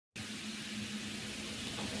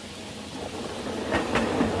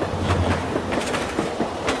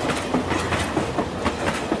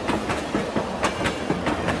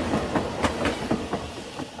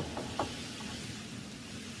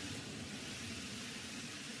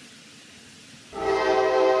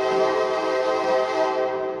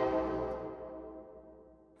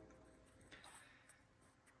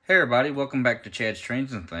Hey everybody, welcome back to Chad's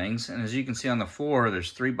Trains and Things. And as you can see on the floor,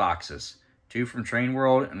 there's 3 boxes. 2 from Train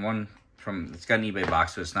World and 1 from, it's got an eBay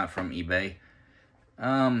box, but it's not from eBay.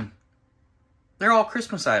 They're all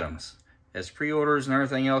Christmas items. As pre-orders and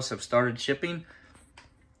everything else have started shipping.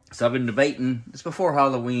 So I've been debating, it's before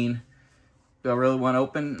Halloween, do I really want to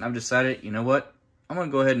open? I've decided, you know what? I'm going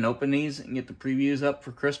to go ahead and open these and get the previews up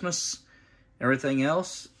for Christmas. Everything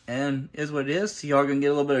else. And is what it is. So y'all going to get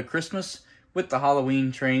a little bit of Christmas with the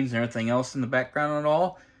Halloween trains and everything else in the background and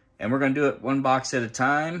all. And we're going to do it 1 box at a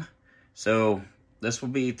time. So this will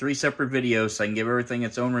be 3 separate videos so I can give everything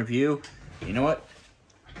its own review. You know what?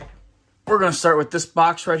 We're going to start with this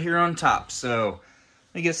box right here on top. So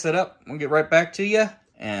let me get set up. We'll get right back to you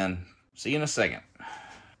and see you in a second.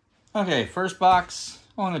 Okay, first box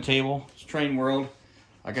on the table. It's Train World.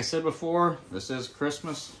 Like I said before, this is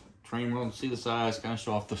Christmas. Train World, see the size, kind of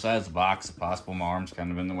show off the size of the box if possible. My arm's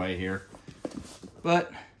kind of in the way here.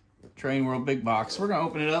 But, Train World big box. We're going to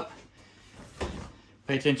open it up.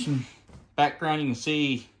 Pay attention. Background, you can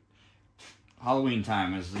see Halloween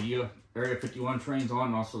time as the Area 51 train's on,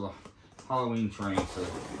 and also the Halloween train. So,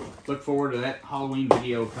 look forward to that Halloween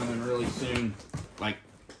video coming really soon. Like,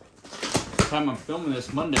 the time I'm filming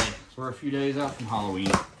this, Monday. So, we're a few days out from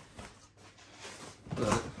Halloween.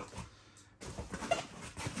 But,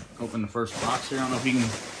 open the first box here. I don't know if you can...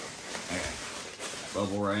 Okay.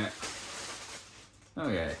 Bubble wrap.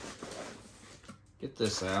 Okay, get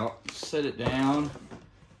this out, set it down,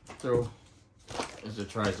 throw as it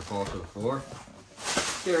tries to fall to the floor,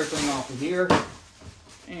 get everything off of here,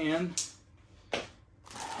 and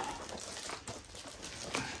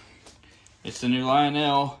it's the new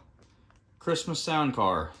Lionel Christmas sound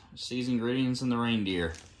car, Season Greetings and the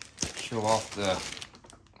Reindeer. Show off the,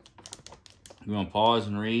 you want to pause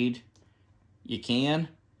and read, you can,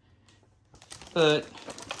 but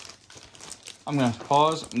I'm going to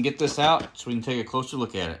pause and get this out so we can take a closer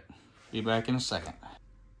look at it. Be back in a second.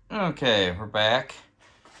 Okay, we're back.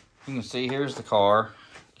 You can see here's the car.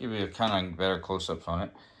 Give you a kind of better close-ups on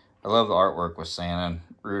it. I love the artwork with Santa and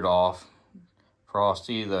Rudolph,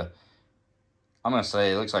 Frosty, I'm going to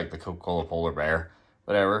say it looks like the Coca-Cola polar bear.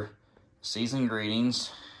 Whatever. Season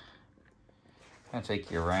Greetings. I'll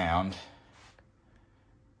take you around.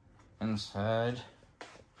 Inside.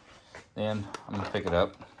 Then I'm going to pick it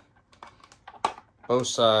up. Both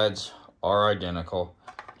sides are identical,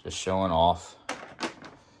 just showing off.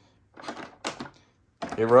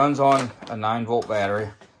 It runs on a 9-volt battery,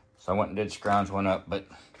 so I went and did scrounge one up, but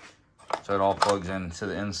so it all plugs into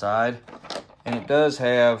the inside. And it does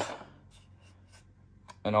have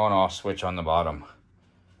an on-off switch on the bottom.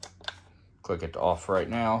 Click it to off right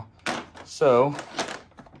now. So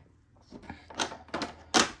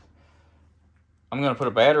I'm going to put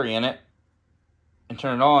a battery in it and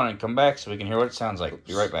turn it on and come back so we can hear what it sounds like.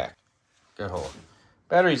 Be right back. Good hold.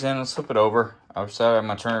 Battery's in. Let's flip it over. I decided I'm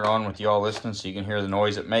going to turn it on with y'all listening so you can hear the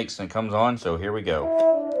noise it makes and it comes on. So here we go.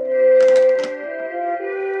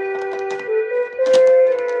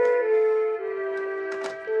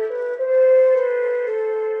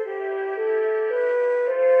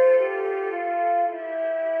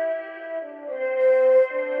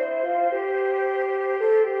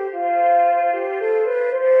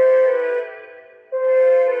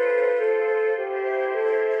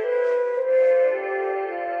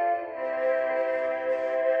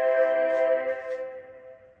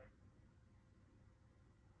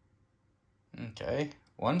 Okay,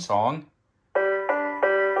 one song.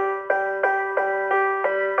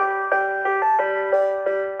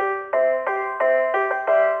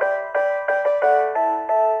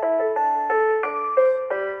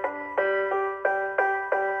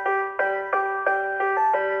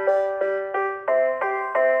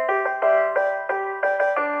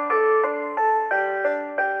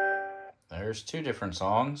 There's 2 different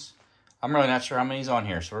songs. I'm really not sure how many's on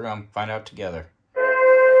here, so we're going to find out together.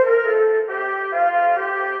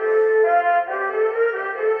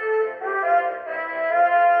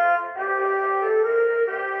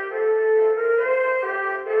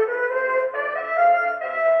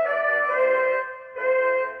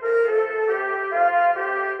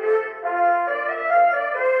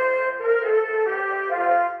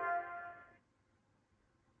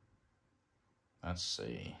 Let's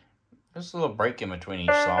see. There's a little break in between each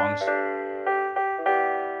songs.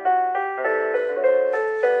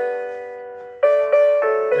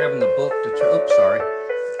 Grabbing the book to oops, sorry.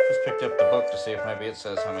 Just picked up the book to see if maybe it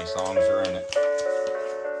says how many songs are in it.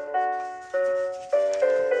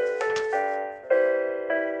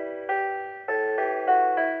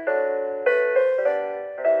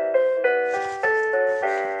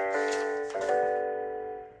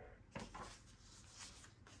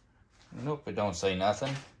 it don't say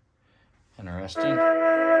nothing. Interesting.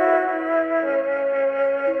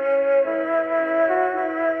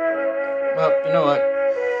 Well, you know what?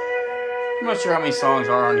 I'm not sure how many songs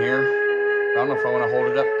are on here. I don't know if I want to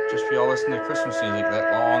hold it up just for y'all listening to Christmas music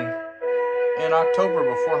that long in October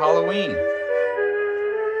before Halloween.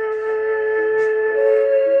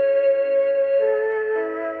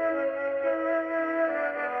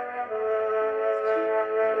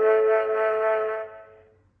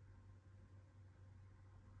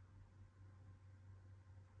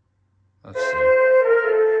 Let's see.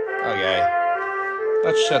 Okay.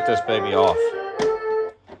 Let's shut this baby off.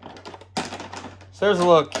 So there's a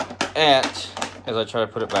look at, as I try to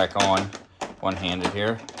put it back on, one-handed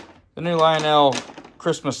here, the new Lionel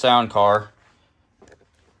Christmas sound car.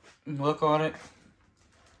 Look on it.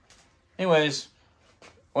 Anyways,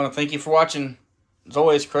 I want to thank you for watching. As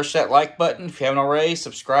always, crush that like button. If you haven't already,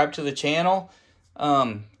 subscribe to the channel.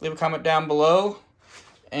 Leave a comment down below.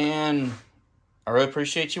 And I really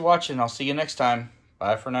appreciate you watching. I'll see you next time.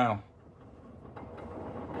 Bye for now.